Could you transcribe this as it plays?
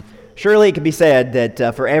Surely it can be said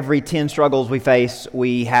that for every 10 struggles we face,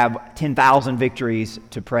 we have 10,000 victories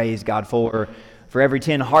to praise God for. For every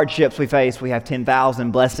 10 hardships we face, we have 10,000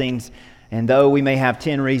 blessings. And though we may have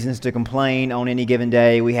 10 reasons to complain on any given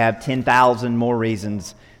day, we have 10,000 more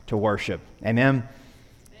reasons to worship. Amen?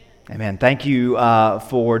 Amen. Thank you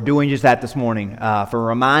for doing just that this morning, for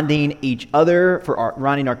reminding each other, for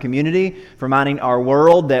reminding our community, for reminding our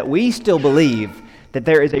world that we still believe that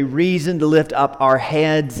there is a reason to lift up our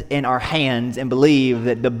heads and our hands and believe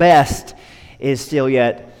that the best is still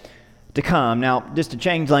yet to come. Now, just to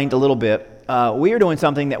change lanes a little bit, we are doing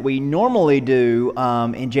something that we normally do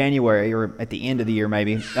in January or at the end of the year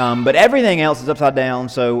maybe, but everything else is upside down,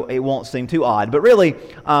 so it won't seem too odd. But really,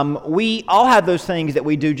 we all have those things that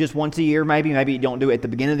we do just once a year maybe. Maybe you don't do it at the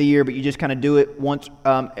beginning of the year, but you just kind of do it once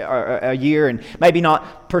a year, and maybe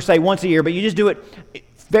not per se once a year, but you just do it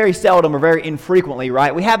very seldom or very infrequently,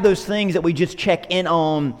 right? We have those things that we just check in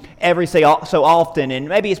on every so often, and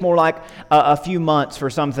maybe it's more like a few months for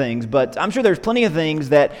some things, but I'm sure there's plenty of things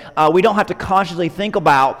that we don't have to consciously think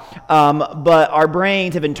about, but our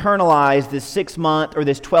brains have internalized this 6-month or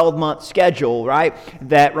this 12-month schedule, right,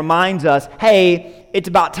 that reminds us, hey, it's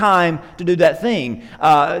about time to do that thing.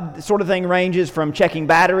 The sort of thing ranges from checking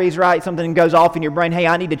batteries, right? Something goes off in your brain, hey,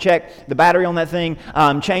 I need to check the battery on that thing,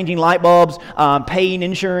 changing light bulbs, paying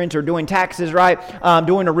insurance or doing taxes, right?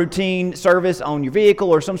 Doing a routine service on your vehicle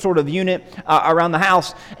or some sort of unit around the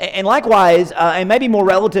house. And likewise, and maybe more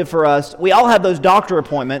relative for us, we all have those doctor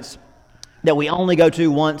appointments that we only go to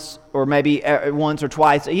once or maybe once or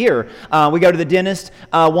twice a year. We go to the dentist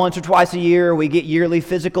once or twice a year. We get yearly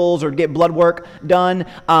physicals or get blood work done.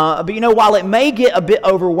 But while it may get a bit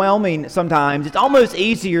overwhelming sometimes, it's almost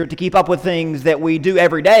easier to keep up with things that we do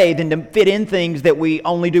every day than to fit in things that we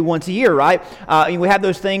only do once a year, right? We have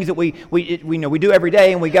those things that we do every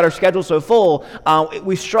day, and we got our schedule so full.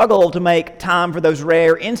 We struggle to make time for those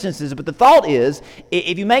rare instances. But the thought is,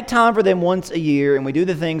 if you make time for them once a year and we do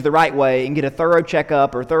the things the right way and get a thorough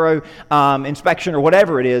checkup or thorough inspection or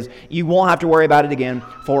whatever it is, you won't have to worry about it again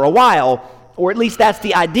for a while, or at least that's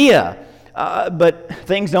the idea. But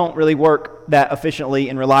things don't really work that efficiently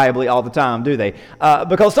and reliably all the time, do they?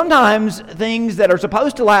 Because sometimes things that are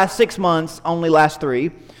supposed to last 6 months only last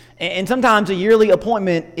 3, and sometimes a yearly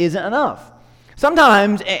appointment isn't enough.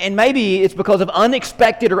 Sometimes, and maybe it's because of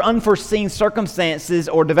unexpected or unforeseen circumstances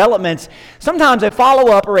or developments, sometimes a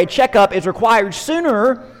follow-up or a checkup is required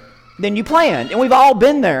sooner than you planned. And we've all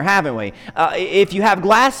been there, haven't we? If you have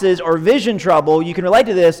glasses or vision trouble, you can relate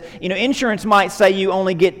to this. Insurance might say you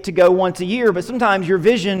only get to go once a year, but sometimes your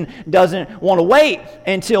vision doesn't want to wait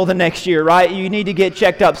until the next year, right? You need to get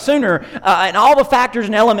checked up sooner. And all the factors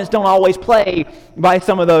and elements don't always play by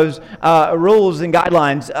some of those rules and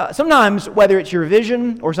guidelines. Sometimes, whether it's your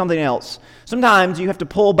vision or something else, sometimes you have to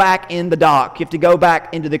pull back in the dock. You have to go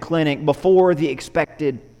back into the clinic before the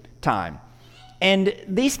expected time. And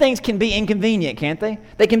these things can be inconvenient, can't they?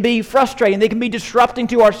 They can be frustrating. They can be disrupting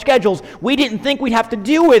to our schedules. We didn't think we'd have to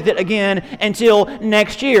deal with it again until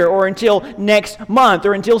next year or until next month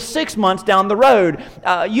or until 6 months down the road.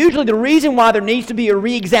 Usually the reason why there needs to be a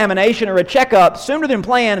re-examination or a checkup sooner than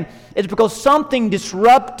planned is because something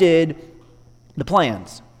disrupted the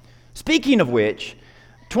plans. Speaking of which,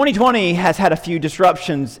 2020 has had a few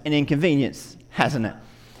disruptions and inconvenience, hasn't it?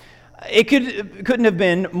 It couldn't have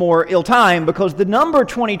been more ill-timed because the number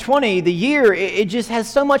 2020, the year, it just has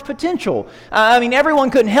so much potential. Everyone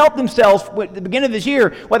couldn't help themselves at the beginning of this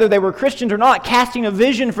year, whether they were Christians or not, casting a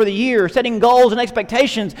vision for the year, setting goals and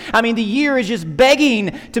expectations. The year is just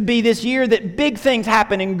begging to be this year that big things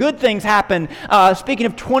happen and good things happen. Speaking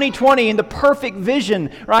of 2020 and the perfect vision,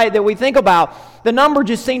 right, that we think about, the number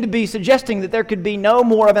just seemed to be suggesting that there could be no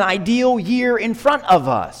more of an ideal year in front of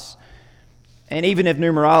us. And even if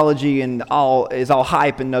numerology is all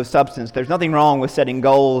hype and no substance, there's nothing wrong with setting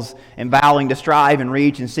goals and vowing to strive and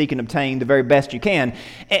reach and seek and obtain the very best you can.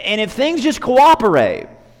 And if things just cooperate,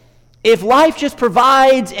 if life just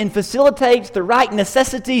provides and facilitates the right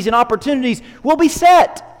necessities and opportunities, we'll be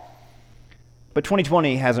set. But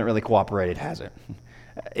 2020 hasn't really cooperated, has it?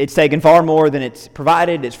 It's taken far more than it's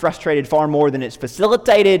provided. It's frustrated far more than it's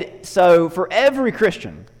facilitated. So for every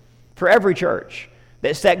Christian, for every church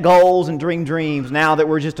that set goals and dreams, now that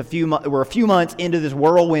we're just a few months into this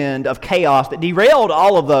whirlwind of chaos that derailed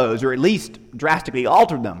all of those, or at least drastically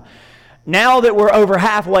altered them. Now that we're over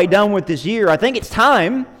halfway done with this year, I think it's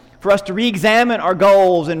time for us to re-examine our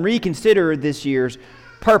goals and reconsider this year's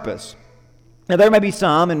purpose. Now, there may be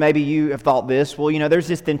some, and maybe you have thought this, there's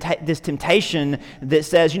this temptation that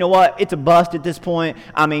says, it's a bust at this point.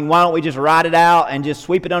 Why don't we just ride it out and just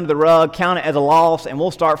sweep it under the rug, count it as a loss, and we'll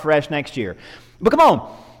start fresh next year. But come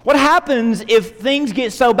on, What happens if things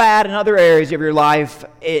get so bad in other areas of your life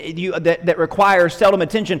that require seldom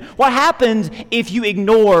attention? What happens if you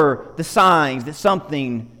ignore the signs that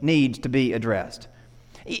something needs to be addressed?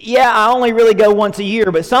 Yeah, I only really go once a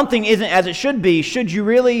year, but something isn't as it should be. Should you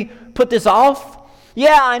really put this off?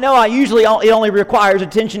 Yeah, I know it only requires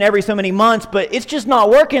attention every so many months, but it's just not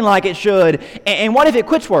working like it should. And what if it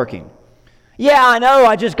quits working? Yeah, I know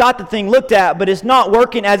I just got the thing looked at, but it's not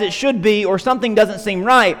working as it should be, or something doesn't seem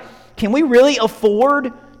right. Can we really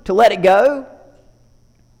afford to let it go?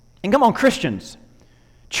 And come on, Christians,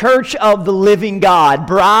 church of the living God,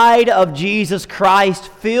 bride of Jesus Christ,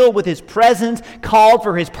 filled with His presence, called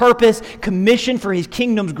for His purpose, commissioned for His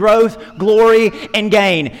kingdom's growth, glory, and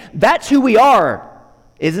gain. That's who we are,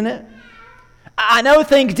 isn't it? I know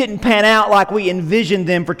things didn't pan out like we envisioned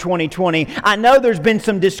them for 2020. I know there's been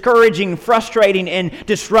some discouraging, frustrating, and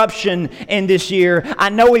disruption in this year. I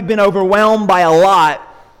know we've been overwhelmed by a lot,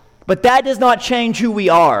 but that does not change who we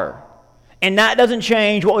are. And that doesn't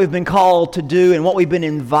change what we've been called to do and what we've been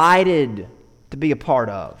invited to be a part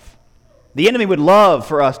of. The enemy would love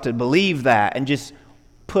for us to believe that and just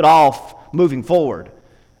put off moving forward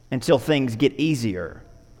until things get easier.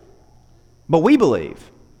 But we believe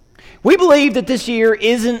that this year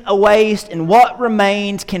isn't a waste, and what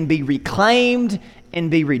remains can be reclaimed and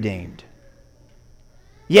be redeemed.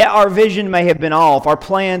 Yeah, our vision may have been off, our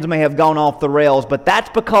plans may have gone off the rails, but that's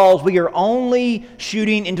because we are only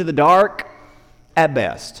shooting into the dark at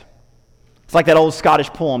best. It's like that old Scottish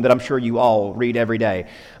poem that I'm sure you all read every day.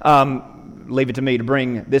 Leave it to me to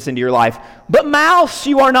bring this into your life. But mouse,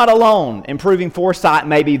 you are not alone. Improving foresight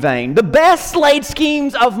may be vain. The best laid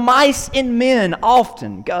schemes of mice and men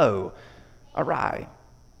often go awry.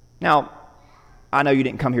 Now, I know you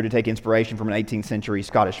didn't come here to take inspiration from an 18th century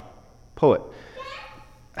Scottish poet.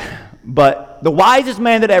 But the wisest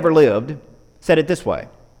man that ever lived said it this way: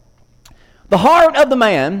 the heart of the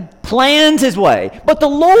man plans his way, but the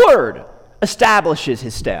Lord establishes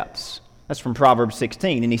his steps. That's from Proverbs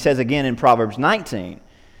 16, and he says again in Proverbs 19,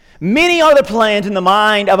 many are the plans in the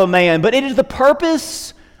mind of a man, but it is the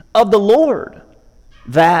purpose of the Lord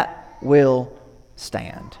that will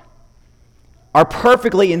stand. Our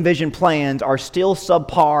perfectly envisioned plans are still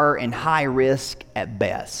subpar and high risk at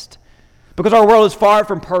best, because our world is far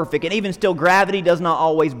from perfect, and even still gravity does not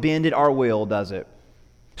always bend at our will, does it?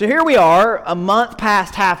 So here we are, a month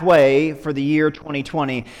past halfway for the year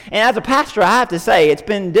 2020. And as a pastor, I have to say, it's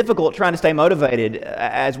been difficult trying to stay motivated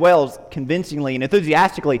as well as convincingly and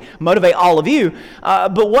enthusiastically motivate all of you.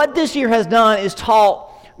 But what this year has done is taught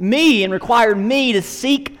me and required me to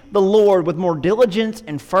seek the Lord with more diligence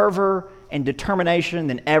and fervor and determination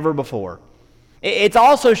than ever before. It's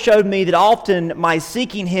also showed me that often my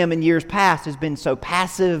seeking Him in years past has been so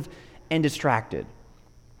passive and distracted.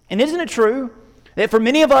 And isn't it true that for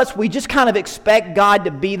many of us, we just kind of expect God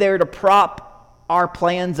to be there to prop our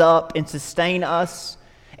plans up and sustain us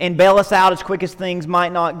and bail us out as quick as things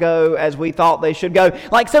might not go as we thought they should go?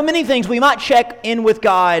 Like so many things, we might check in with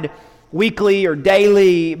God weekly or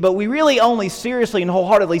daily, but we really only seriously and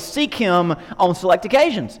wholeheartedly seek Him on select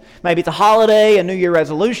occasions. Maybe it's a holiday, a New Year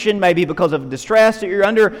resolution, maybe because of distress that you're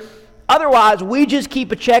under. Otherwise, we just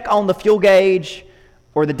keep a check on the fuel gauge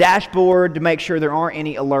or the dashboard to make sure there aren't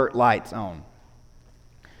any alert lights on.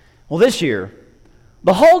 Well, this year,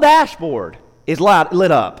 the whole dashboard is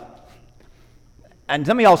lit up. And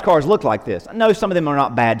some of y'all's cars look like this. I know some of them are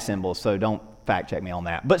not bad symbols, so don't fact check me on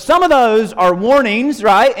that. But some of those are warnings,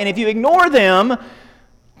 right? And if you ignore them,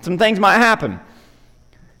 some things might happen.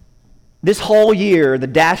 This whole year, the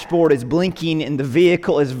dashboard is blinking and the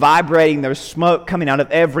vehicle is vibrating. There's smoke coming out of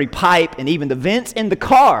every pipe and even the vents in the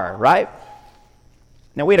car, right?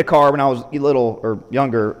 Now, we had a car when I was little or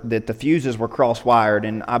younger that the fuses were cross-wired,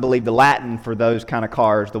 and I believe the Latin for those kind of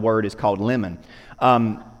cars, the word is called lemon.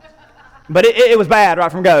 But it was bad right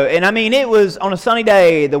from go. And I mean, it was on a sunny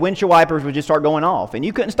day, the windshield wipers would just start going off, and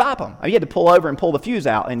you couldn't stop them. You had to pull over and pull the fuse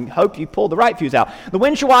out and hope you pulled the right fuse out. The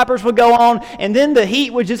windshield wipers would go on, and then the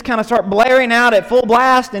heat would just kind of start blaring out at full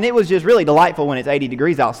blast, and it was just really delightful when it's 80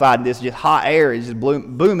 degrees outside and this just hot air is just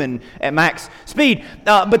booming at max speed.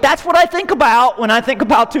 But that's what I think about when I think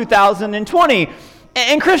about 2020.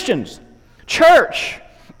 And Christians, church,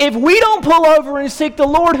 if we don't pull over and seek the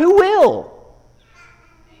Lord, who will?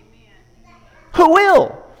 Who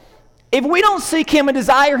will? If we don't seek Him and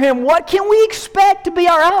desire Him, what can we expect to be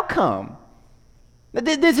our outcome?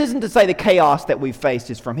 This isn't to say the chaos that we've faced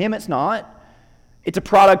is from Him. It's not. It's a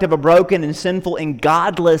product of a broken and sinful and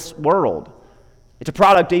godless world. It's a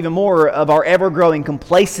product even more of our ever-growing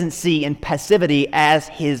complacency and passivity as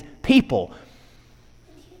His people.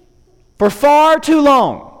 For far too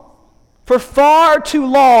long, For far too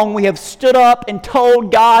long we have stood up and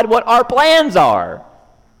told God what our plans are.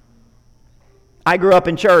 I grew up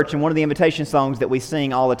in church, and one of the invitation songs that we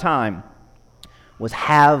sing all the time was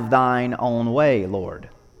 "Have Thine Own Way, Lord."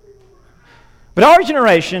 But our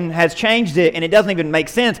generation has changed it, and it doesn't even make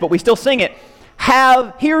sense, but we still sing it.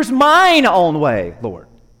 Here's mine own way, Lord.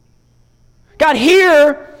 God,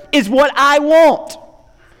 here is what I want.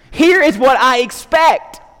 Here is what I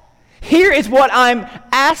expect. Here is what I'm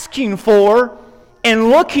asking for and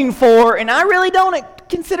looking for, and I really don't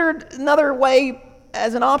consider another way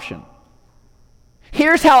as an option.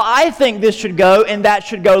 Here's how I think this should go and that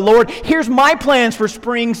should go, Lord. Here's my plans for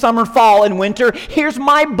spring, summer, fall, and winter. Here's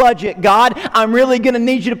my budget, God. I'm really going to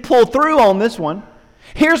need you to pull through on this one.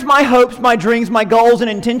 Here's my hopes, my dreams, my goals, and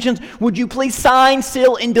intentions. Would you please sign,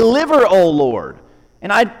 seal, and deliver, oh Lord?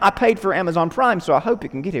 And I paid for Amazon Prime, so I hope it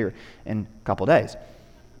can get here in a couple days.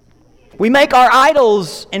 We make our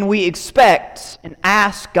idols and we expect and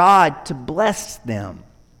ask God to bless them.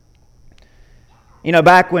 You know,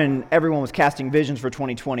 back when everyone was casting visions for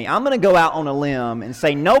 2020, I'm going to go out on a limb and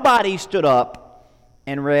say nobody stood up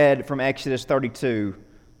and read from Exodus 32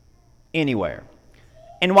 anywhere.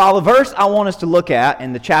 And while the verse I want us to look at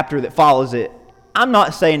and the chapter that follows it, I'm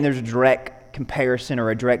not saying there's a direct comparison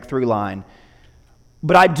or a direct through line,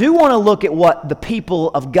 but I do want to look at what the people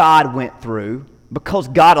of God went through because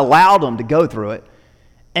God allowed them to go through it,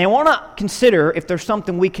 and I want to consider if there's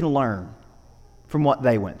something we can learn from what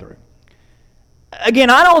they went through. Again,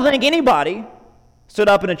 I don't think anybody stood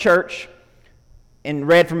up in a church and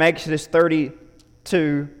read from Exodus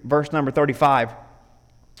 32, verse number 35,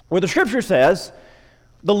 where the scripture says,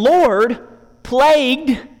 the Lord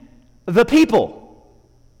plagued the people.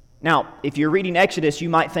 Now, if you're reading Exodus, you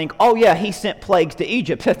might think, oh yeah, he sent plagues to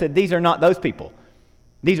Egypt. These are not those people.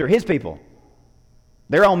 These are his people.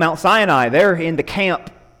 They're on Mount Sinai. They're in the camp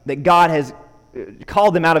that God has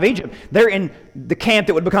called them out of Egypt. They're in the camp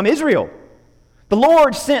that would become Israel. The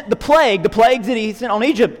Lord sent the plagues that he sent on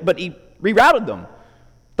Egypt, but he rerouted them.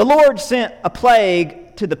 The Lord sent a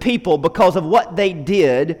plague to the people because of what they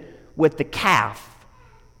did with the calf.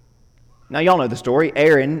 Now, y'all know the story.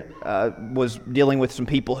 Aaron was dealing with some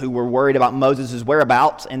people who were worried about Moses'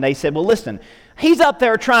 whereabouts, and they said, well, listen, he's up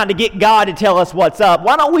there trying to get God to tell us what's up.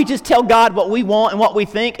 Why don't we just tell God what we want and what we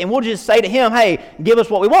think, and we'll just say to him, hey, give us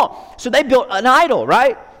what we want. So they built an idol,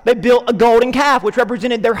 right? They built a golden calf, which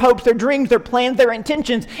represented their hopes, their dreams, their plans, their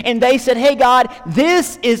intentions. And they said, hey, God,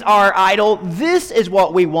 this is our idol. This is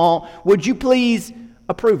what we want. Would you please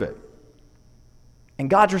approve it? And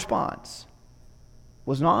God's response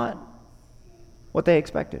was not what they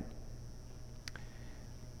expected.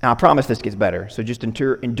 Now, I promise this gets better, so just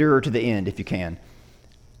endure to the end if you can.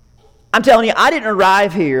 I'm telling you, I didn't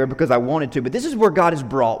arrive here because I wanted to, but this is where God has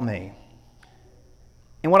brought me.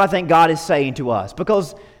 And what I think God is saying to us.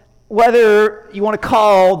 Because whether you want to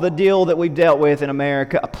call the deal that we've dealt with in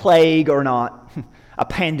America a plague or not, a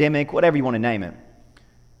pandemic, whatever you want to name it,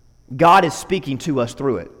 God is speaking to us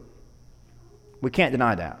through it. We can't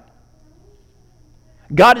deny that.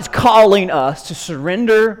 God is calling us to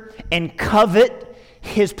surrender and covet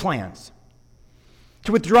his plans.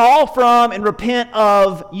 To withdraw from and repent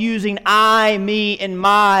of using I, me, and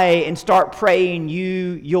my, and start praying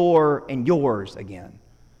you, your, and yours again.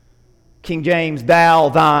 King James, thou,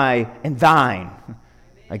 thy, and thine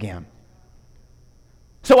again.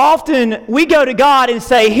 So often we go to God and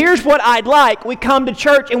say, here's what I'd like. We come to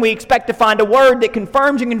church and we expect to find a word that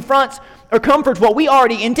confirms and confronts or comforts what we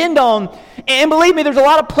already intend on. And believe me, there's a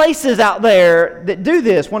lot of places out there that do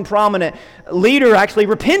this. One prominent leader actually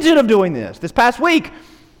repented of doing this past week.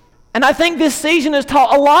 And I think this season has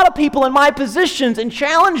taught a lot of people in my positions and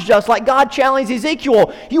challenged us like God challenged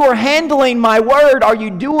Ezekiel. You are handling my word. Are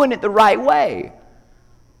you doing it the right way?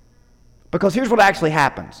 Because here's what actually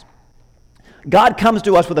happens. God comes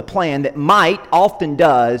to us with a plan that often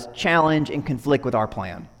does, challenge and conflict with our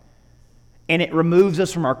plan. And it removes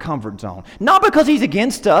us from our comfort zone. Not because he's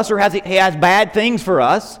against us or he has bad things for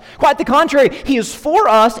us. Quite the contrary, he is for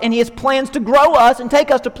us and he has plans to grow us and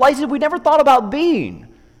take us to places we never thought about being.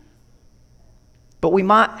 But we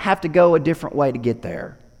might have to go a different way to get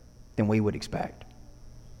there than we would expect.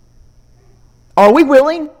 Are we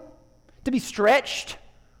willing to be stretched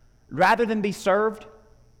rather than be served?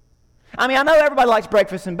 I mean, I know everybody likes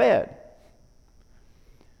breakfast in bed.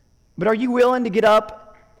 But are you willing to get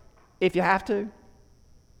up if you have to?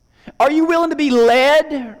 Are you willing to be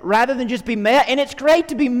led rather than just be met? And it's great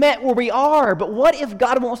to be met where we are, but what if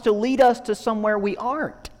God wants to lead us to somewhere we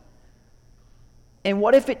aren't? And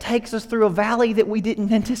what if it takes us through a valley that we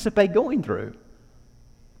didn't anticipate going through?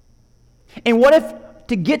 And what if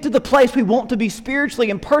to get to the place we want to be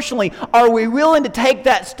spiritually and personally, are we willing to take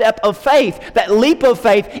that step of faith, that leap of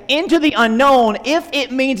faith into the unknown, if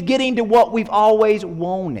it means getting to what we've always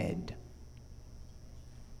wanted?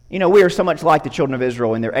 You know, we are so much like the children of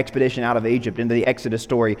Israel in their expedition out of Egypt into the Exodus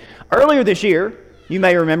story. Earlier this year, you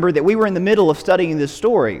may remember that we were in the middle of studying this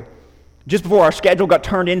story. Just before our schedule got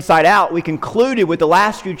turned inside out, we concluded with the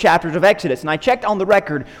last few chapters of Exodus. And I checked on the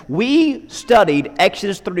record. We studied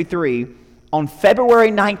Exodus 33 on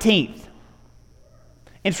February 19th.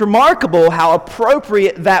 It's remarkable how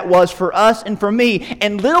appropriate that was for us and for me.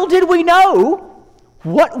 And little did we know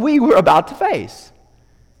what we were about to face.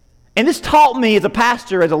 And this taught me as a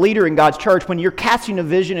pastor, as a leader in God's church, when you're casting a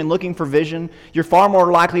vision and looking for vision, you're far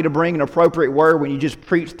more likely to bring an appropriate word when you just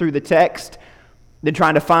preach through the text than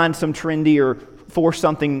trying to find some trendy or force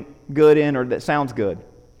something good in or that sounds good.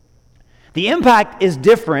 The impact is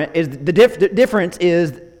different. The difference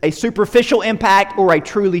is a superficial impact or a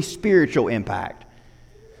truly spiritual impact.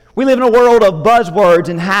 We live in a world of buzzwords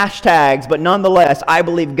and hashtags, but nonetheless, I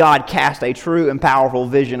believe God cast a true and powerful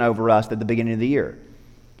vision over us at the beginning of the year.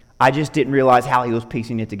 I just didn't realize how He was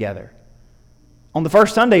piecing it together. On the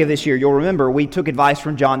first Sunday of this year, you'll remember, we took advice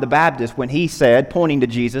from John the Baptist when he said, pointing to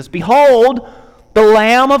Jesus, "Behold, the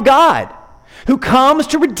Lamb of God, who comes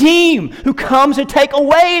to redeem, who comes to take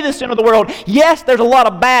away the sin of the world." Yes, there's a lot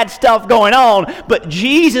of bad stuff going on, but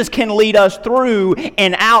Jesus can lead us through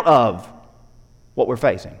and out of what we're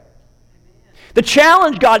facing. The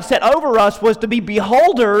challenge God set over us was to be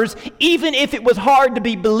beholders, even if it was hard to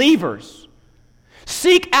be believers.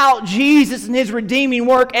 Seek out Jesus and His redeeming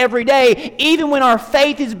work every day, even when our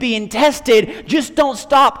faith is being tested. Just don't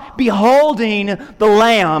stop beholding the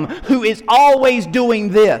Lamb who is always doing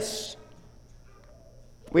this.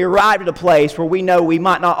 We arrived at a place where we know we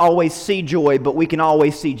might not always see joy, but we can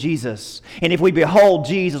always see Jesus. And if we behold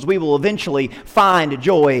Jesus, we will eventually find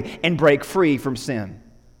joy and break free from sin.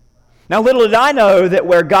 Now, little did I know that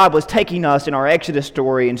where God was taking us in our Exodus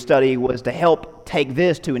story and study was to help take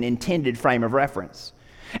this to an intended frame of reference.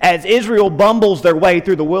 As Israel bumbles their way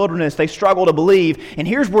through the wilderness, they struggle to believe, and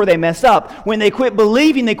here's where they mess up. When they quit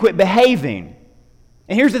believing, they quit behaving.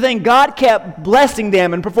 And here's the thing, God kept blessing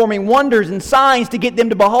them and performing wonders and signs to get them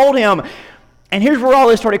to behold Him. And here's where all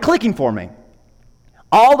this started clicking for me.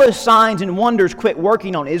 All those signs and wonders quit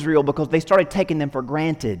working on Israel because they started taking them for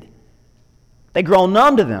granted. They grow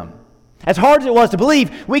numb to them. As hard as it was to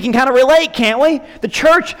believe, we can kind of relate, can't we? The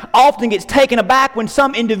church often gets taken aback when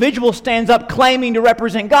some individual stands up claiming to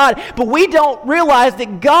represent God, but we don't realize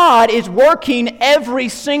that God is working every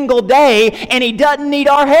single day and He doesn't need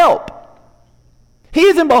our help. He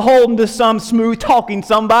isn't beholden to some smooth-talking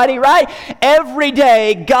somebody, right? Every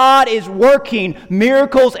day, God is working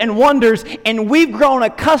miracles and wonders, and we've grown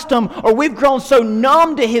accustomed, or we've grown so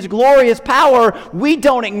numb to His glorious power, we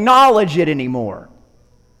don't acknowledge it anymore.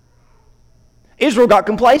 Israel got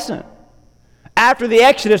complacent. After the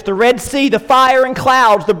Exodus, the Red Sea, the fire and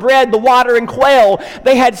clouds, the bread, the water and quail,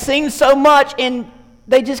 they had seen so much and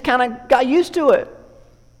they just kind of got used to it.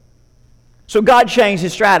 So God changed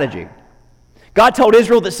His strategy. God told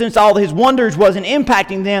Israel that since all His wonders wasn't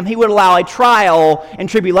impacting them, He would allow a trial and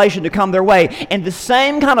tribulation to come their way. And the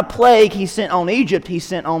same kind of plague He sent on Egypt, He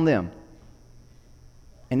sent on them.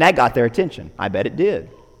 And that got their attention. I bet it did.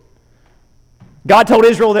 God told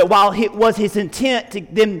Israel that while it was His intent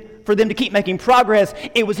for them to keep making progress,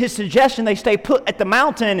 it was His suggestion they stay put at the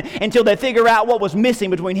mountain until they figure out what was missing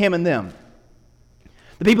between Him and them.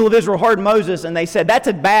 The people of Israel heard Moses and they said,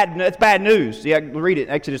 that's bad news. Yeah, read it,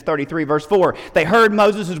 Exodus 33, verse 4. They heard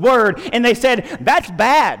Moses' word and they said, that's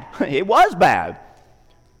bad. It was bad.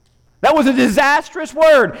 That was a disastrous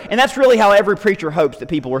word. And that's really how every preacher hopes that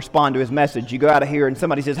people respond to his message. You go out of here and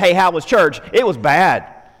somebody says, hey, how was church? It was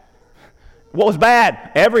bad. What was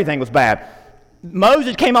bad? Everything was bad.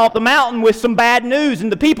 Moses came off the mountain with some bad news,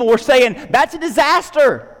 and the people were saying, that's a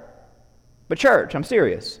disaster. But church, I'm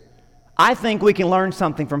serious. I think we can learn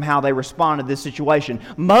something from how they responded to this situation.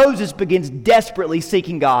 Moses begins desperately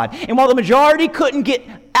seeking God. And while the majority couldn't get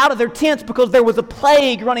out of their tents because there was a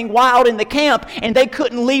plague running wild in the camp, and they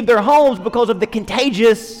couldn't leave their homes because of the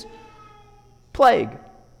contagious plague.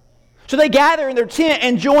 So they gather in their tent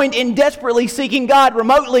and joined in desperately seeking God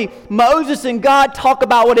remotely. Moses and God talk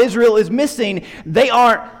about what Israel is missing. They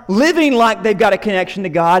aren't living like they've got a connection to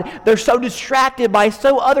God. They're so distracted by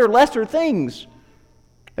so other lesser things.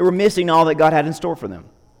 They were missing all that God had in store for them.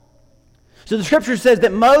 So the Scripture says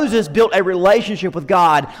that Moses built a relationship with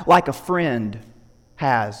God like a friend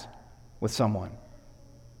has with someone.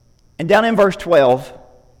 And down in verse 12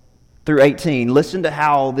 through 18, listen to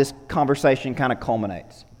how this conversation kind of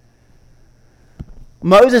culminates.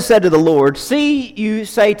 Moses said to the Lord, "See, you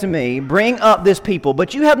say to me, bring up this people,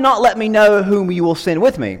 but you have not let me know whom you will send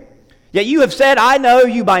with me. Yet you have said, I know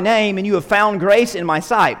you by name, and you have found grace in my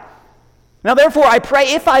sight. Now therefore I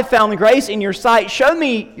pray, if I found grace in your sight, show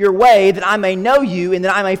me your way, that I may know you, and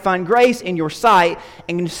that I may find grace in your sight,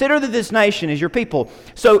 and consider that this nation is your people."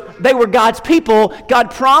 So they were God's people. God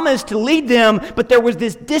promised to lead them, but there was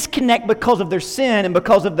this disconnect because of their sin and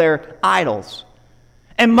because of their idols.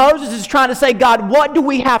 And Moses is trying to say, God, what do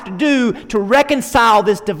we have to do to reconcile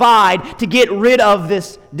this divide, to get rid of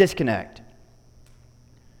this disconnect?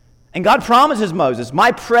 And God promises Moses,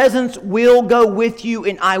 my presence will go with you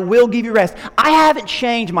and I will give you rest. I haven't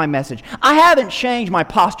changed my message. I haven't changed my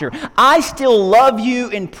posture. I still love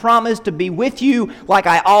you and promise to be with you like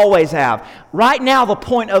I always have. Right now, the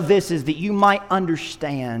point of this is that you might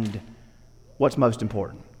understand what's most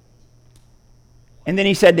important. And then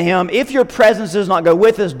he said to him, if your presence does not go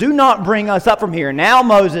with us, do not bring us up from here. Now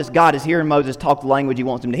God is here, and Moses talked the language he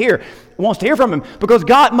wants him to hear. He wants to hear from him because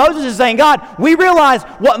Moses is saying, God, we realize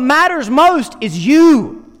what matters most is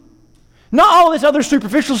you. Not all this other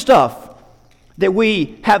superficial stuff that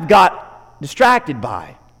we have got distracted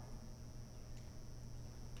by.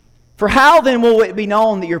 For how then will it be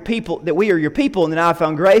known that we are your people, and that I have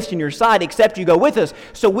found grace in your sight, except you go with us?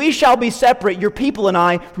 So we shall be separate, your people and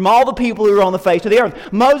I, from all the people who are on the face of the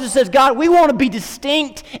earth. Moses says, God, we want to be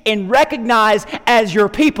distinct and recognized as your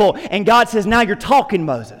people. And God says, now you're talking,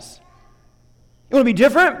 Moses. You want to be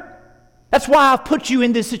different? That's why I've put you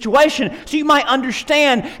in this situation, so you might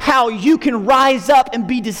understand how you can rise up and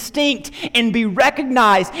be distinct and be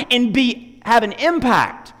recognized and have an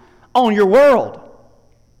impact on your world.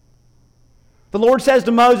 The Lord says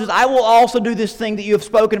to Moses, I will also do this thing that you have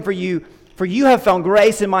spoken for you have found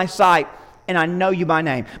grace in my sight, and I know you by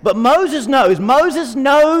name. But Moses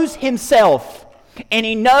knows himself, and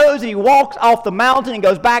he knows that he walks off the mountain and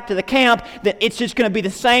goes back to the camp, that it's just going to be the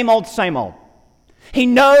same old, same old. He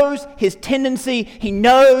knows his tendency, he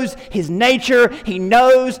knows his nature, he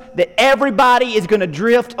knows that everybody is going to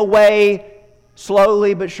drift away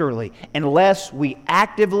slowly but surely, unless we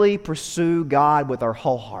actively pursue God with our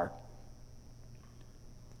whole heart.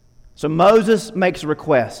 So Moses makes a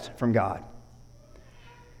request from God.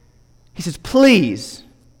 He says, please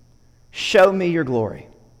show me your glory.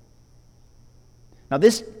 Now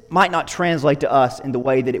this might not translate to us in the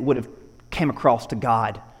way that it would have came across to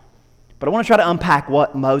God. But I want to try to unpack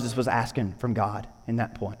what Moses was asking from God in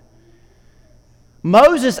that point.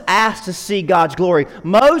 Moses asked to see God's glory.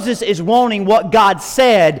 Moses is wanting what God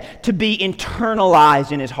said to be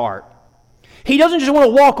internalized in his heart. He doesn't just want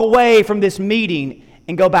to walk away from this meeting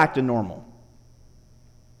and go back to normal.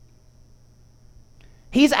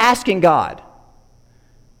 He's asking God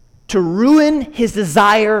to ruin his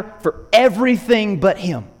desire for everything but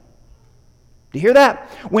him. Do you hear that?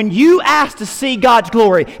 When you ask to see God's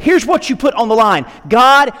glory, here's what you put on the line.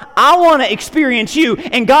 God, I want to experience you.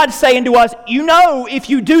 And God's saying to us, you know if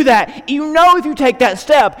you do that, you know if you take that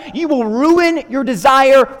step, you will ruin your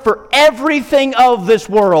desire for everything of this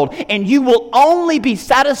world. And you will only be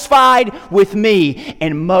satisfied with me.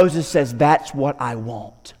 And Moses says, that's what I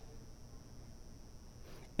want.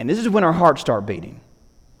 And this is when our hearts start beating.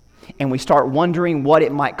 And we start wondering what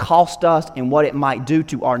it might cost us and what it might do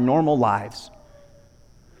to our normal lives.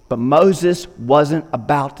 But Moses wasn't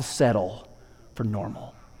about to settle for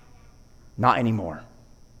normal. Not anymore.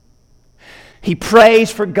 He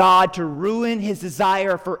prays for God to ruin his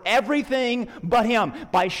desire for everything but him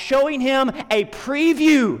by showing him a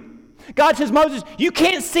preview. God says, Moses, you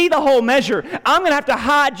can't see the whole measure. I'm going to have to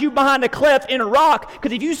hide you behind a cliff in a rock,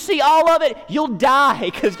 because if you see all of it, you'll die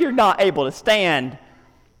because you're not able to stand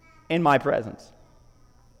in my presence.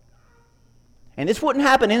 And this wouldn't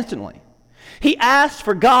happen instantly. He asked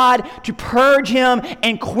for God to purge him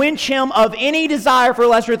and quench him of any desire for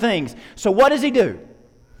lesser things. So what does he do?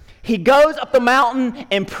 He goes up the mountain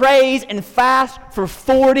and prays and fasts for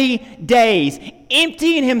 40 days,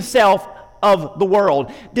 emptying himself of the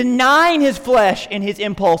world, denying his flesh and his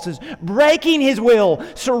impulses, breaking his will,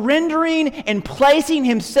 surrendering and placing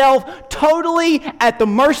himself totally at the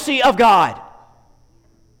mercy of God.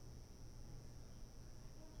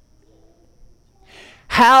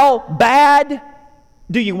 How bad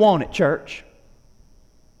do you want it, church?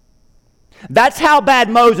 That's how bad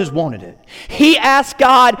Moses wanted it. He asked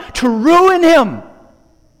God to ruin him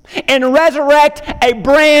and resurrect a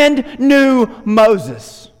brand new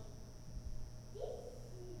Moses.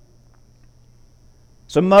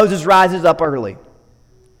 So Moses rises up early,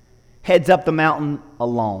 heads up the mountain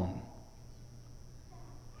alone.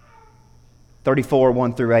 34,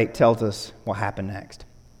 1 through 8 tells us what happened next.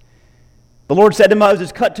 The Lord said to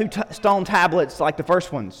Moses, cut two stone tablets like the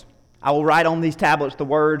first ones. I will write on these tablets the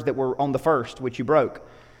words that were on the first, which you broke.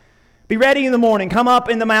 Be ready in the morning. Come up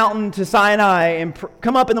in the morning to Sinai and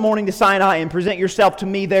present yourself to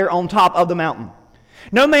me there on top of the mountain.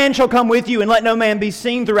 No man shall come with you, and let no man be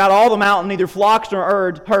seen throughout all the mountain, neither flocks nor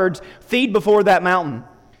herds feed before that mountain.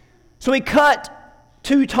 So he cut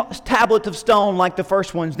two tablets of stone like the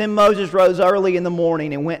first ones. Then Moses rose early in the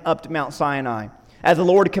morning and went up to Mount Sinai. As the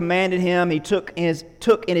Lord commanded him, he took in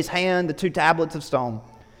his hand the two tablets of stone.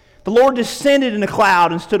 The Lord descended in a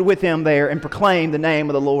cloud and stood with him there and proclaimed the name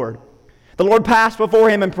of the Lord. The Lord passed before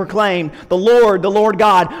him and proclaimed, the Lord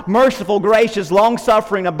God, merciful, gracious,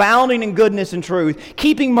 long-suffering, abounding in goodness and truth,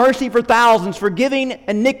 keeping mercy for thousands, forgiving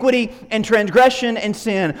iniquity and transgression and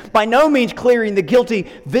sin, by no means clearing the guilty,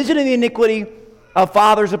 visiting the iniquity of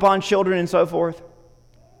fathers upon children, and so forth.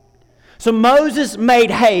 So Moses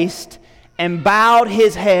made haste and bowed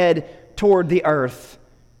his head toward the earth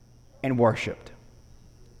and worshipped.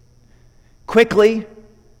 Quickly,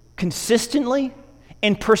 consistently,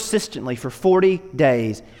 and persistently for 40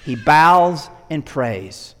 days, he bows and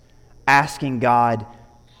prays, asking God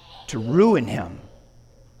to ruin him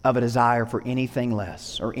of a desire for anything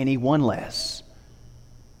less or anyone less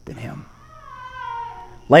than him.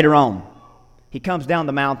 Later on, he comes down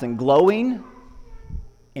the mountain glowing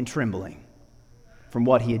and trembling from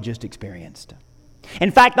what he had just experienced.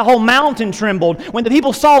 In fact, the whole mountain trembled. When the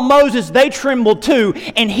people saw Moses, they trembled too,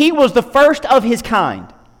 and he was the first of his kind.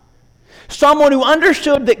 Someone who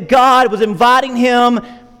understood that God was inviting him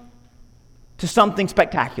to something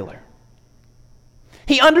spectacular.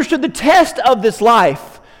 He understood the test of this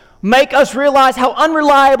life make us realize how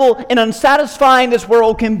unreliable and unsatisfying this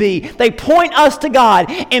world can be. They point us to God.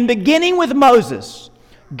 And beginning with Moses,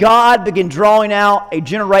 God began drawing out a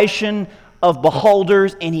generation of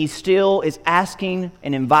beholders, and he still is asking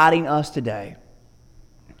and inviting us today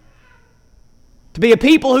to be a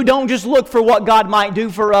people who don't just look for what God might do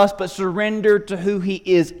for us, but surrender to who he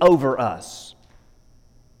is over us.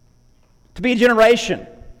 To be a generation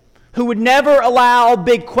who would never allow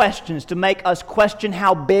big questions to make us question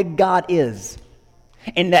how big God is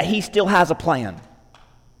and that he still has a plan,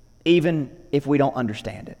 even if we don't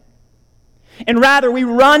understand it. And rather, we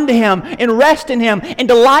run to him and rest in him and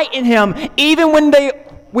delight in him, even when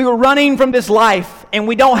we were running from this life and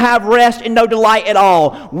we don't have rest and no delight at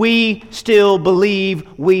all. We still believe,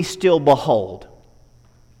 we still behold.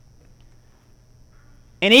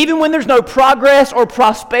 And even when there's no progress or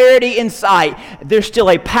prosperity in sight, there's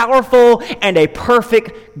still a powerful and a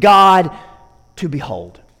perfect God to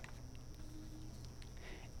behold.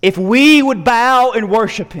 If we would bow and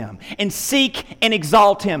worship him and seek and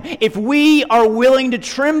exalt him, if we are willing to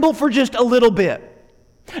tremble for just a little bit,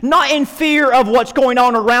 not in fear of what's going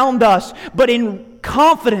on around us, but in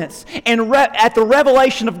confidence and at the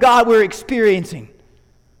revelation of God we're experiencing,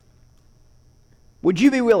 would you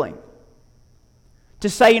be willing to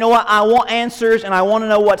say, you know what, I want answers and I want to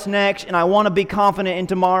know what's next and I want to be confident in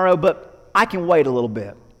tomorrow, but I can wait a little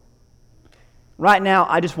bit. Right now,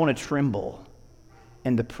 I just want to tremble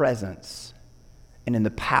in the presence and in the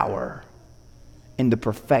power, in the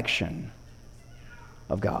perfection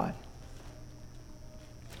of God.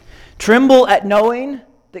 Tremble at knowing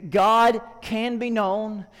that God can be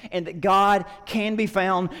known and that God can be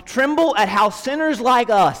found. Tremble at how sinners like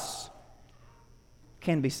us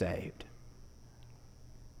can be saved.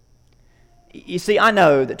 You see, I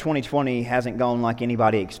know that 2020 hasn't gone like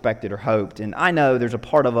anybody expected or hoped, and I know there's a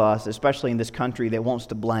part of us, especially in this country, that wants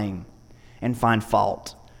to blame and find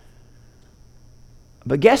fault.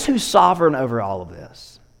 But guess who's sovereign over all of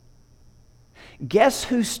this? Guess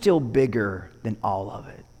who's still bigger than all of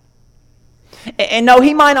it? And no,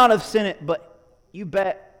 he might not have sent it, but you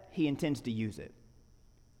bet he intends to use it.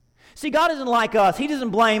 See, God isn't like us. He doesn't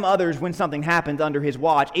blame others when something happens under his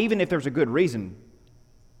watch, even if there's a good reason.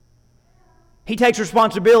 He takes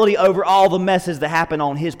responsibility over all the messes that happen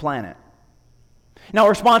on his planet. Now,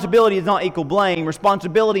 responsibility does not equal blame.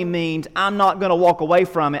 Responsibility means I'm not going to walk away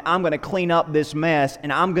from it. I'm going to clean up this mess,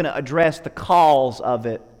 and I'm going to address the cause of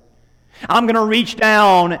it. I'm going to reach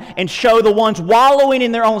down and show the ones wallowing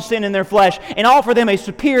in their own sin in their flesh and offer them a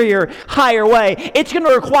superior, higher way. It's going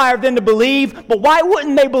to require them to believe, but why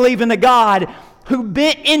wouldn't they believe in the God who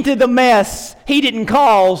bit into the mess he didn't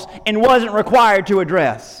cause and wasn't required to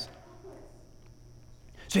address?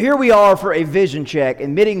 So here we are for a vision check,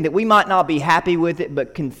 admitting that we might not be happy with it,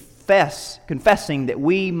 but confessing that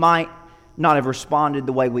we might not have responded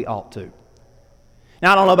the way we ought to.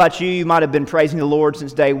 Now, I don't know about you, you might have been praising the Lord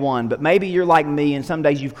since day one, but maybe you're like me and some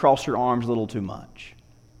days you've crossed your arms a little too much.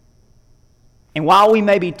 And while we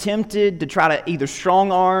may be tempted to try to either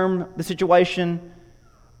strong arm the situation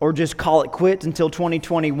or just call it quits until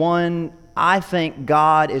 2021, I think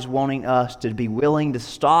God is wanting us to be willing to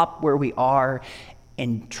stop where we are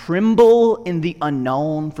and tremble in the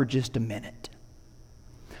unknown for just a minute.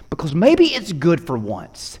 Because maybe it's good for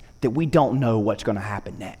once that we don't know what's going to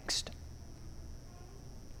happen next.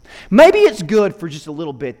 Maybe it's good for just a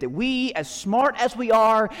little bit that we, as smart as we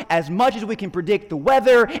are, as much as we can predict the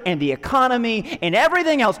weather and the economy and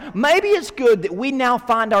everything else, maybe it's good that we now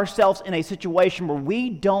find ourselves in a situation where we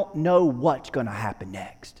don't know what's going to happen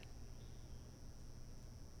next.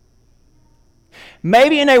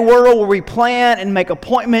 Maybe in a world where we plan and make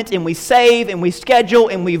appointments and we save and we schedule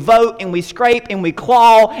and we vote and we scrape and we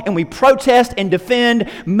claw and we protest and defend,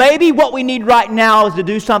 maybe what we need right now is to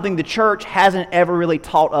do something the church hasn't ever really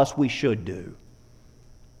taught us we should do.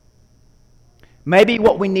 Maybe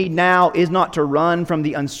what we need now is not to run from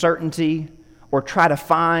the uncertainty or try to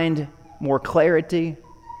find more clarity.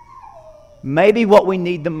 Maybe what we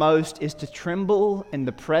need the most is to tremble in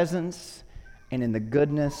the presence and in the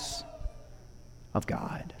goodness of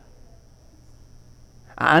God.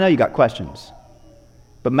 I know you got questions,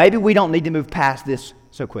 but maybe we don't need to move past this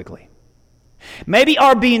so quickly. Maybe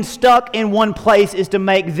our being stuck in one place is to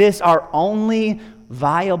make this our only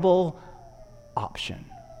viable option.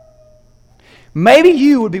 Maybe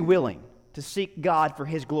you would be willing to seek God for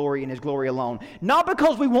His glory and His glory alone, not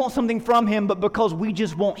because we want something from Him, but because we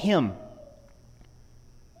just want Him.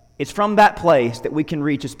 It's from that place that we can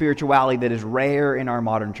reach a spirituality that is rare in our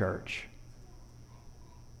modern church.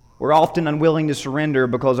 We're often unwilling to surrender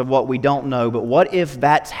because of what we don't know, but what if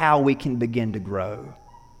that's how we can begin to grow?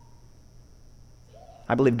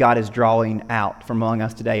 I believe God is drawing out from among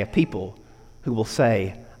us today a people who will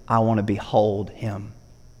say, I want to behold Him.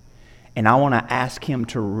 And I want to ask Him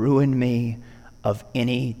to ruin me of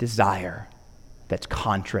any desire that's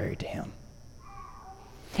contrary to Him.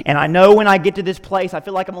 And I know when I get to this place, I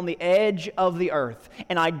feel like I'm on the edge of the earth,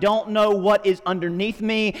 and I don't know what is underneath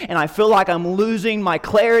me, and I feel like I'm losing my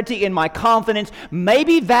clarity and my confidence.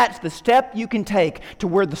 Maybe that's the step you can take to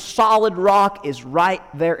where the solid rock is right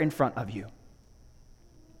there in front of you.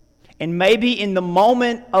 And maybe in the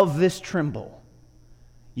moment of this tremble,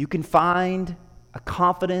 you can find a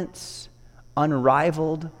confidence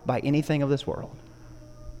unrivaled by anything of this world.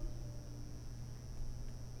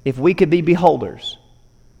 If we could be beholders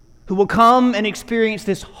who will come and experience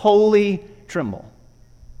this holy tremble,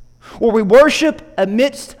 where we worship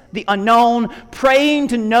amidst the unknown, praying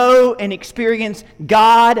to know and experience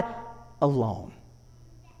God alone.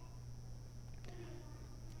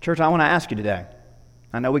 Church, I want to ask you today.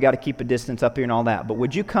 I know we got to keep a distance up here and all that, but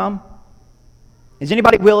would you come? Is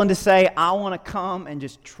anybody willing to say, I want to come and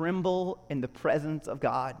just tremble in the presence of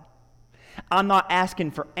God? I'm not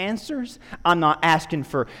asking for answers. I'm not asking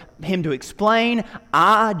for Him to explain.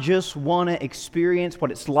 I just want to experience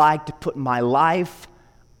what it's like to put my life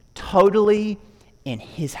totally in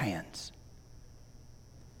His hands.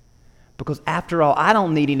 Because after all, I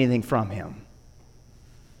don't need anything from Him.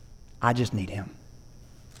 I just need Him.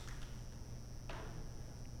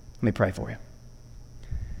 Let me pray for you.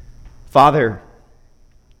 Father,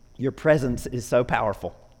 Your presence is so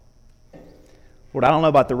powerful. Lord, I don't know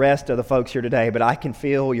about the rest of the folks here today, but I can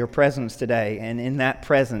feel Your presence today. And in that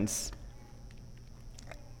presence,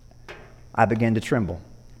 I begin to tremble.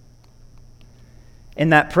 In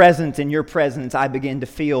that presence, in Your presence, I begin to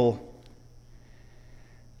feel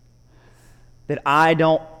that I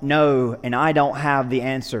don't know and I don't have the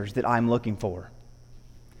answers that I'm looking for.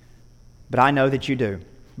 But I know that You do.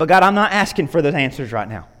 But God, I'm not asking for those answers right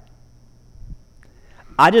now.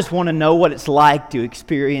 I just want to know what it's like to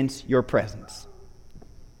experience Your presence.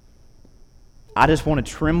 I just want to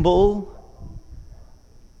tremble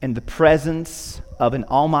in the presence of an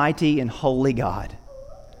almighty and holy God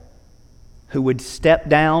who would step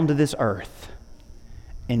down to this earth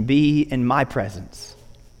and be in my presence,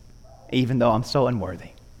 even though I'm so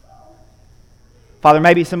unworthy. Father,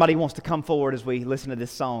 maybe somebody wants to come forward as we listen to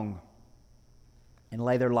this song and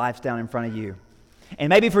lay their lives down in front of You. And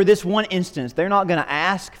maybe for this one instance, they're not going to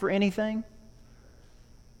ask for anything.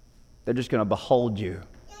 They're just going to behold You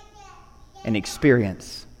and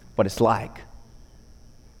experience what it's like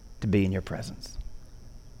to be in Your presence.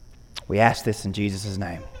 We ask this in Jesus'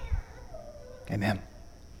 name. Amen.